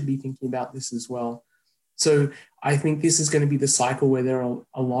 maybe I should be thinking about this as well. So I think this is going to be the cycle where there are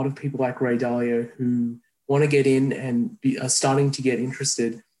a lot of people like Ray Dalio who want to get in and are starting to get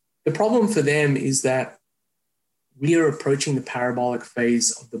interested. The problem for them is that we are approaching the parabolic phase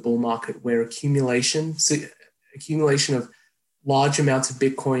of the bull market where accumulation of large amounts of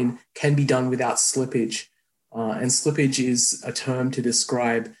Bitcoin can be done without slippage. And slippage is a term to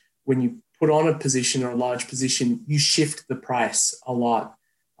describe when you put on a position or a large position, you shift the price a lot.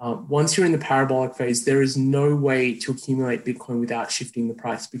 Once you're in the parabolic phase, there is no way to accumulate Bitcoin without shifting the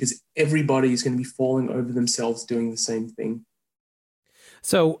price, because everybody is going to be falling over themselves doing the same thing.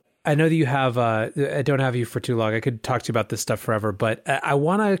 So I know that you have, I don't have you for too long. I could talk to you about this stuff forever, but I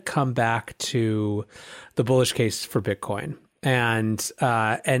want to come back to the bullish case for Bitcoin and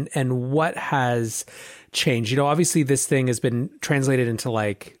what has changed. Obviously this thing has been translated into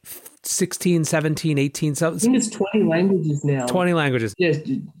like 16, 17, 18. So I think it's 20 languages now. 20 languages. Yeah,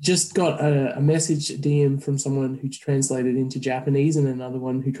 just got a message, a DM from someone who's translated into Japanese and another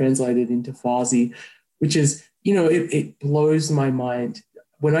one who translated into Farsi, which is, it blows my mind.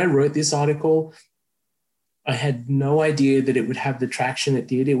 When I wrote this article, I had no idea that it would have the traction it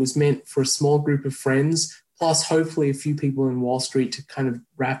did. It was meant for a small group of friends, plus hopefully a few people in Wall Street to kind of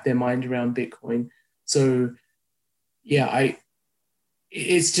wrap their mind around Bitcoin. So yeah,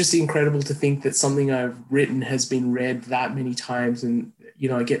 it's just incredible to think that something I've written has been read that many times. And,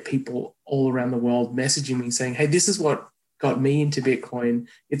 I get people all around the world messaging me saying, hey, this is what got me into Bitcoin.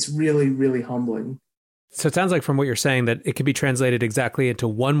 It's really, really humbling. So it sounds like from what you're saying that it could be translated exactly into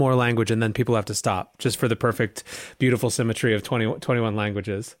one more language and then people have to stop just for the perfect, beautiful symmetry of 21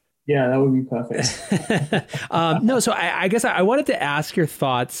 languages. Yeah, that would be perfect. No, so I guess I wanted to ask your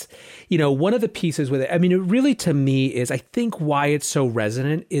thoughts. One of the pieces with it, I mean, it really to me is, I think why it's so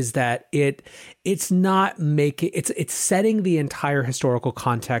resonant is that it's not making, it's setting the entire historical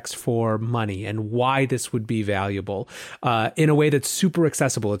context for money and why this would be valuable in a way that's super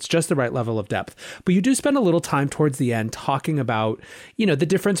accessible. It's just the right level of depth. But you do spend a little time towards the end talking about, the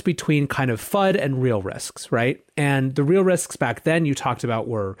difference between kind of FUD and real risks, right? And the real risks back then you talked about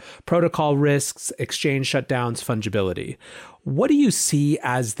were protocol risks, exchange shutdowns, fungibility. What do you see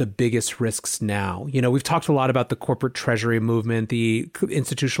as the biggest risks now? We've talked a lot about the corporate treasury movement, the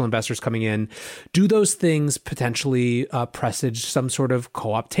institutional investors coming in. Do those things potentially presage some sort of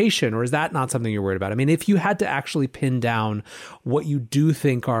co-optation, or is that not something you're worried about? I mean, if you had to actually pin down what you do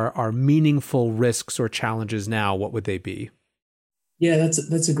think are meaningful risks or challenges now, what would they be? Yeah,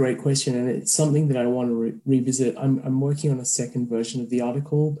 that's a great question, and it's something that I want to revisit. I'm working on a second version of the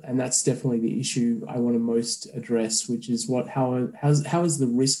article, and that's definitely the issue I want to most address, which is how has the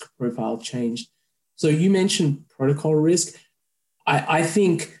risk profile changed? So you mentioned protocol risk. I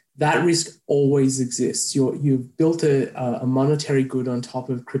think that risk always exists. You've built a monetary good on top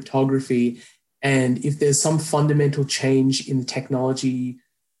of cryptography, and if there's some fundamental change in the technology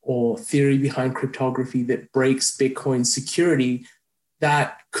or theory behind cryptography that breaks Bitcoin's security,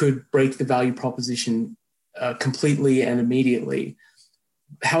 that could break the value proposition completely and immediately.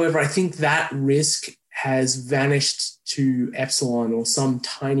 However, I think that risk has vanished to epsilon or some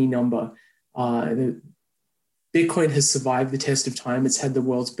tiny number. Bitcoin has survived the test of time. It's had the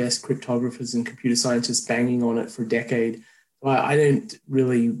world's best cryptographers and computer scientists banging on it for a decade. I don't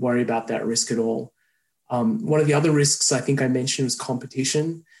really worry about that risk at all. One of the other risks I think I mentioned was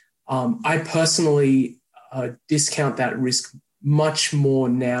competition. I personally discount that risk much more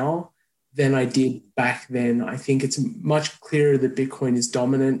now than I did back then. I think it's much clearer that Bitcoin is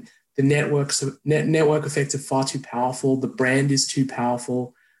dominant. The network effects are far too powerful. The brand is too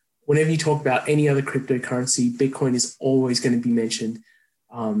powerful. Whenever you talk about any other cryptocurrency, Bitcoin is always going to be mentioned.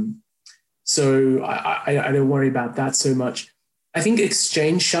 So I don't worry about that so much. I think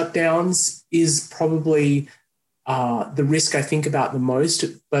exchange shutdowns is probably the risk I think about the most,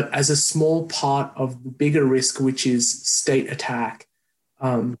 but as a small part of the bigger risk, which is state attack.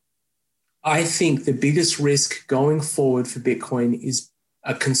 I think the biggest risk going forward for Bitcoin is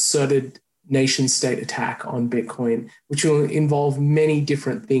a concerted nation state attack on Bitcoin, which will involve many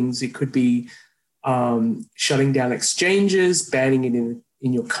different things. It could be shutting down exchanges, banning it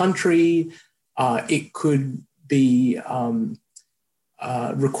in your country. It could be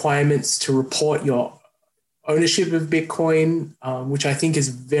requirements to report your ownership of Bitcoin, which I think is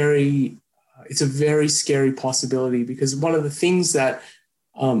it's a very scary possibility, because one of the things that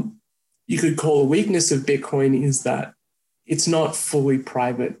you could call a weakness of Bitcoin is that it's not fully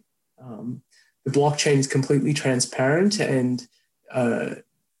private. The blockchain is completely transparent, and the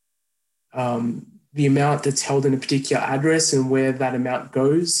amount that's held in a particular address and where that amount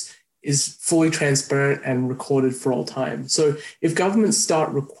goes is fully transparent and recorded for all time. So if governments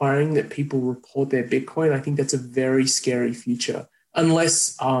start requiring that people report their Bitcoin, I think that's a very scary future,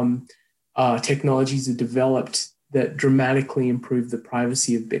 unless technologies are developed that dramatically improve the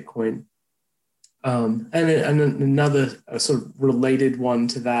privacy of Bitcoin. And another sort of related one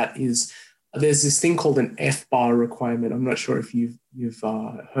to that is there's this thing called an FBAR requirement. I'm not sure if you've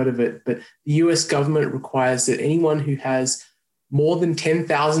heard of it, but the US government requires that anyone who has more than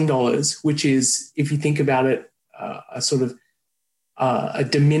 $10,000, which is, if you think about it, a sort of a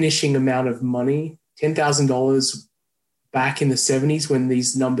diminishing amount of money. $10,000 back in the 70s when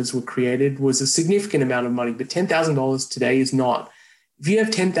these numbers were created was a significant amount of money, but $10,000 today is not. If you have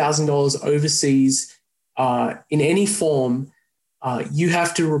 $10,000 overseas in any form, you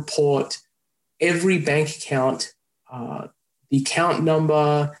have to report every bank account, the account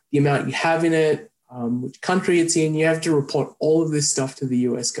number, the amount you have in it, which country it's in. You have to report all of this stuff to the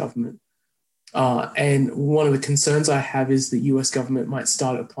US government. And one of the concerns I have is the US government might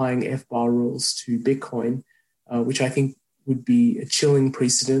start applying FBAR rules to Bitcoin, which I think would be a chilling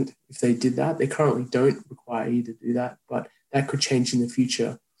precedent if they did that. They currently don't require you to do that, but that could change in the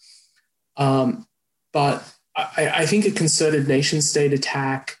future. But I think a concerted nation-state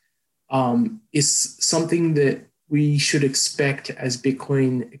attack is something that we should expect as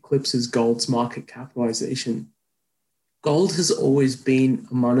Bitcoin eclipses gold's market capitalization. Gold has always been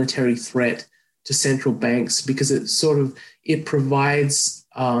a monetary threat to central banks because it provides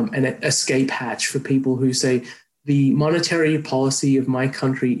an escape hatch for people who say, the monetary policy of my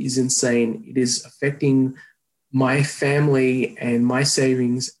country is insane. It is affecting my family and my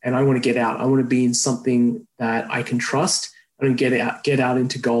savings, and I want to get out. I want to be in something that I can trust and get out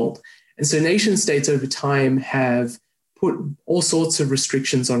into gold. And so nation states over time have put all sorts of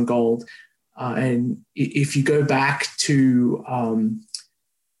restrictions on gold. And if you go back to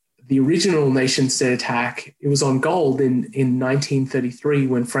the original nation state attack, it was on gold in 1933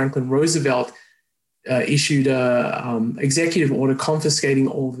 when Franklin Roosevelt issued an executive order confiscating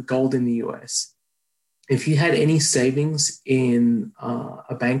all of the gold in the US. If you had any savings in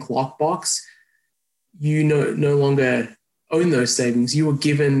a bank lockbox, you no longer own those savings. You were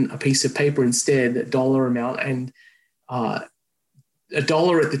given a piece of paper instead, a dollar amount, and $1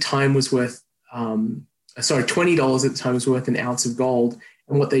 at the time was worth, $20 at the time was worth an ounce of gold.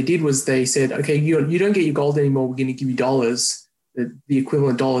 And what they did was they said, okay, you don't get your gold anymore. We're going to give you dollars, the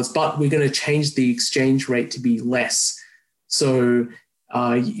equivalent dollars, but we're going to change the exchange rate to be less. So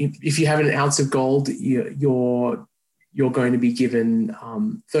if you have an ounce of gold, you're going to be given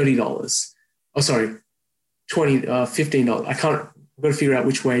 $30. Oh, sorry, $15. I've got to figure out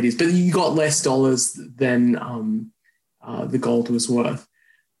which way it is, but you got less dollars than the gold was worth.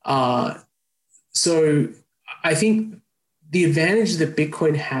 So I think the advantage that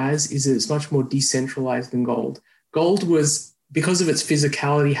Bitcoin has is that it's much more decentralized than gold. Gold was, because of its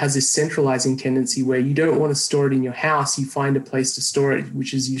physicality, has this centralizing tendency where you don't want to store it in your house. You find a place to store it,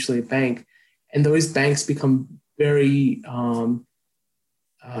 which is usually a bank. And those banks become very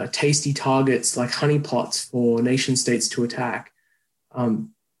tasty targets, like honeypots for nation states to attack.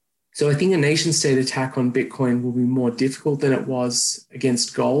 So I think a nation state attack on Bitcoin will be more difficult than it was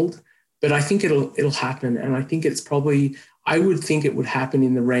against gold, but I think it'll happen. And I think I would think it would happen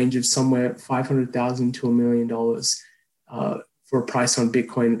in the range of somewhere $500,000 to $1 million for a price on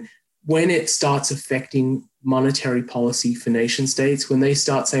Bitcoin when it starts affecting monetary policy for nation states, when they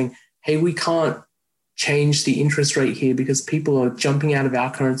start saying, hey, we can't change the interest rate here because people are jumping out of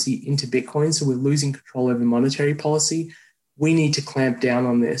our currency into Bitcoin, so we're losing control over monetary policy. We need to clamp down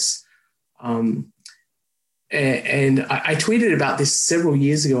on this. And I tweeted about this several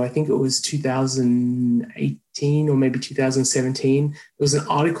years ago. I think it was 2018 or maybe 2017. There was an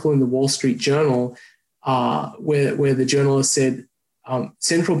article in the Wall Street Journal where the journalist said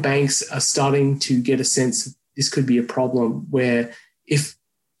central banks are starting to get a sense that this could be a problem, where if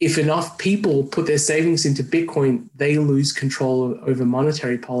enough people put their savings into Bitcoin, they lose control over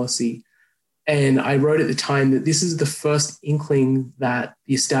monetary policy. And I wrote at the time that this is the first inkling that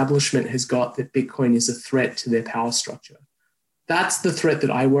the establishment has got that Bitcoin is a threat to their power structure. That's the threat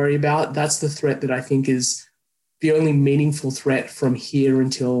that I worry about. That's the threat that I think is the only meaningful threat from here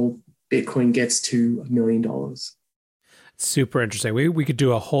until Bitcoin gets to $1 million. Super interesting. We could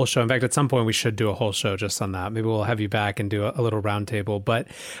do a whole show. In fact, at some point, we should do a whole show just on that. Maybe we'll have you back and do a little roundtable. But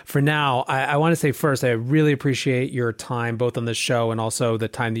for now, I want to say first, I really appreciate your time, both on the show and also the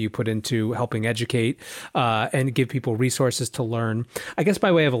time that you put into helping educate and give people resources to learn. I guess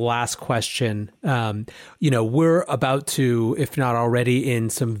by way of a last question, we're about to, if not already, in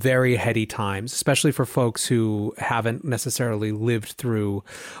some very heady times, especially for folks who haven't necessarily lived through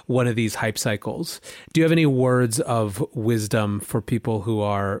one of these hype cycles. Do you have any words of wisdom for people who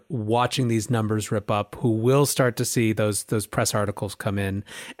are watching these numbers rip up, who will start to see those press articles come in,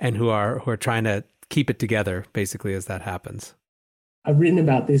 and who are trying to keep it together, basically, as that happens? I've written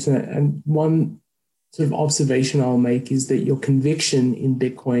about this, and one sort of observation I'll make is that your conviction in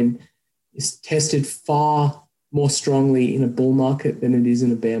Bitcoin is tested far more strongly in a bull market than it is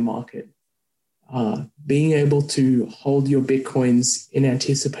in a bear market. Being able to hold your Bitcoins in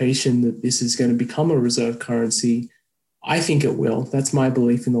anticipation that this is going to become a reserve currency I think it will. That's my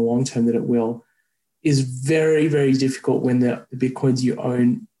belief in the long term that it will. Is very, very difficult when the Bitcoins you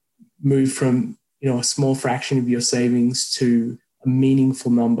own move from a small fraction of your savings to a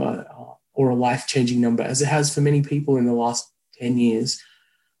meaningful number or a life-changing number, as it has for many people in the last 10 years.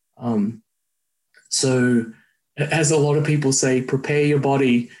 So as a lot of people say, prepare your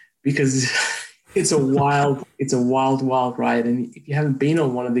body, because it's a wild ride. And if you haven't been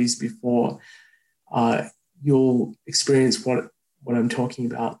on one of these before, you'll experience what I'm talking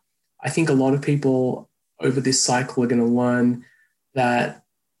about. I think a lot of people over this cycle are going to learn that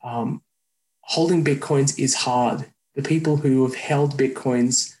holding Bitcoins is hard. The people who have held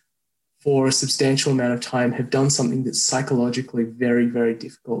Bitcoins for a substantial amount of time have done something that's psychologically very, very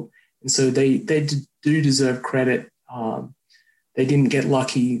difficult. And so they do deserve credit. They didn't get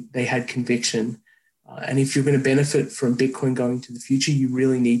lucky. They had conviction. And if you're going to benefit from Bitcoin going to the future, you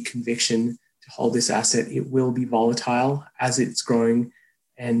really need conviction to hold this asset. It will be volatile as it's growing.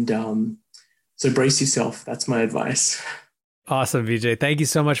 And so brace yourself. That's my advice. Awesome, Vijay. Thank you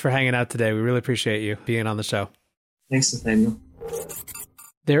so much for hanging out today. We really appreciate you being on the show. Thanks, Nathaniel.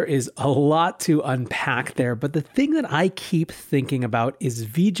 There is a lot to unpack there, but the thing that I keep thinking about is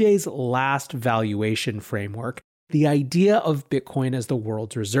Vijay's last valuation framework, the idea of Bitcoin as the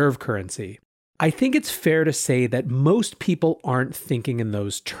world's reserve currency. I think it's fair to say that most people aren't thinking in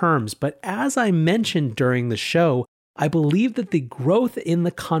those terms, but as I mentioned during the show, I believe that the growth in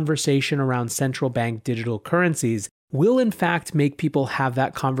the conversation around central bank digital currencies will in fact make people have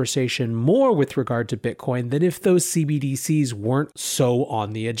that conversation more with regard to Bitcoin than if those CBDCs weren't so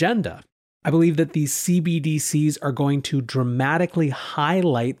on the agenda. I believe that these CBDCs are going to dramatically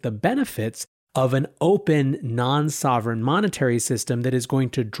highlight the benefits of an open, non-sovereign monetary system that is going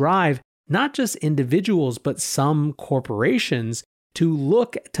to drive not just individuals, but some corporations to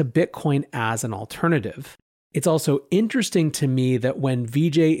look to Bitcoin as an alternative. It's also interesting to me that when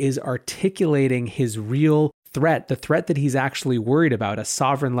Vijay is articulating his real threat, the threat that he's actually worried about, a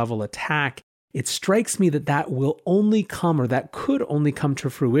sovereign level attack, it strikes me that that will only come, or that could only come to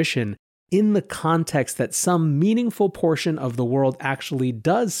fruition in the context that some meaningful portion of the world actually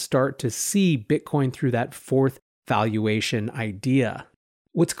does start to see Bitcoin through that fourth valuation idea.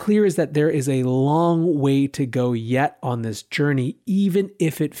 What's clear is that there is a long way to go yet on this journey, even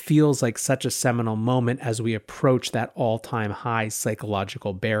if it feels like such a seminal moment as we approach that all-time high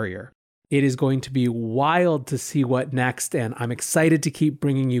psychological barrier. It is going to be wild to see what next, and I'm excited to keep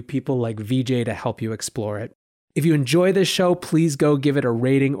bringing you people like Vijay to help you explore it. If you enjoy this show, please go give it a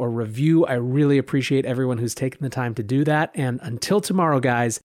rating or review. I really appreciate everyone who's taken the time to do that. And until tomorrow,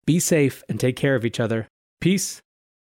 guys, be safe and take care of each other. Peace.